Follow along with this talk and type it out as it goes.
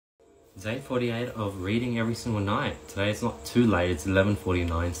Day 48 of reading every single night. Today it's not too late, it's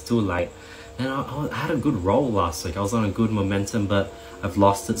 11:49, still late. And I had a good roll last week. I was on a good momentum, but I've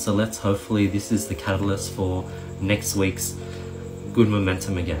lost it. So hopefully this is the catalyst for next week's good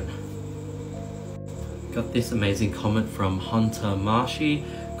momentum again. Got this amazing comment from Hunter Marshy.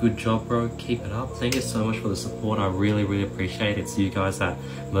 Good job, bro. Keep it up. Thank you so much for the support. I really appreciate it. It's you guys that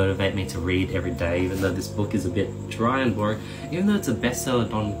motivate me to read every day, even though this book is a bit dry and boring. Even though it's a bestseller,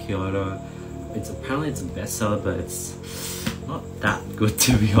 Don Quixote, apparently it's a bestseller, but it's not that good,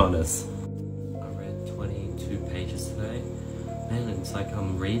 to be honest. I read 22 pages today. Man, it's like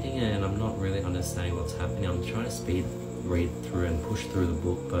I'm reading it and I'm not really understanding what's happening. I'm trying to speed read through and push through the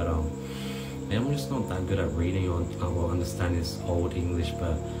book, but man, I'm just not that good at reading or understanding this old English,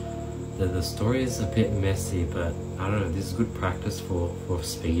 but the story is a bit messy, but I don't know, this is good practice for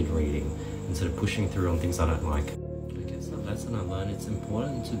speed reading instead of pushing through on things I don't like. I guess the lesson I learned, it's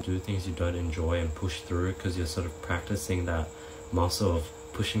important to do things you don't enjoy and push through, because you're sort of practicing that muscle of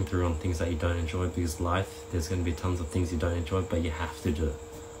pushing through on things that you don't enjoy, because life, there's going to be tons of things you don't enjoy, but you have to do it.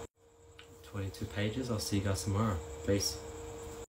 22 pages, I'll see you guys tomorrow. Peace.